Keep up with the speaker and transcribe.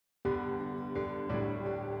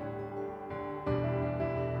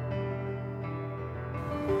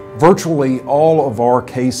Virtually all of our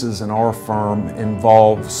cases in our firm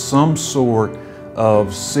involve some sort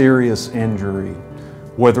of serious injury,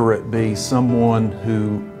 whether it be someone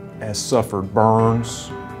who has suffered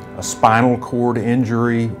burns, a spinal cord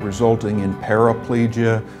injury resulting in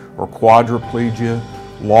paraplegia or quadriplegia,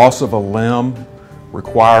 loss of a limb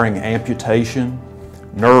requiring amputation,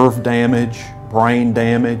 nerve damage, brain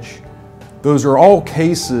damage. Those are all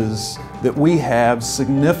cases that we have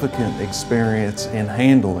significant experience in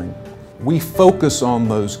handling. We focus on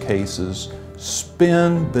those cases,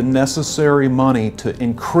 spend the necessary money to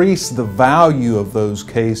increase the value of those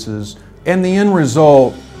cases, and the end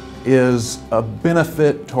result is a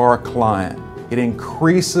benefit to our client. It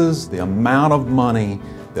increases the amount of money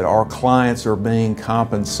that our clients are being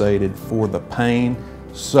compensated for the pain,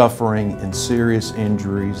 suffering, and serious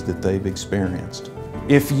injuries that they've experienced.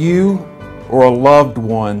 If you or a loved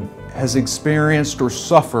one has experienced or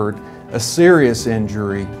suffered a serious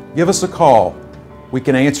injury, give us a call. We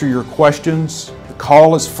can answer your questions. The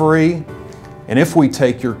call is free, and if we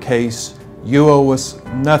take your case, you owe us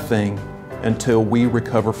nothing until we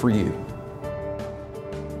recover for you.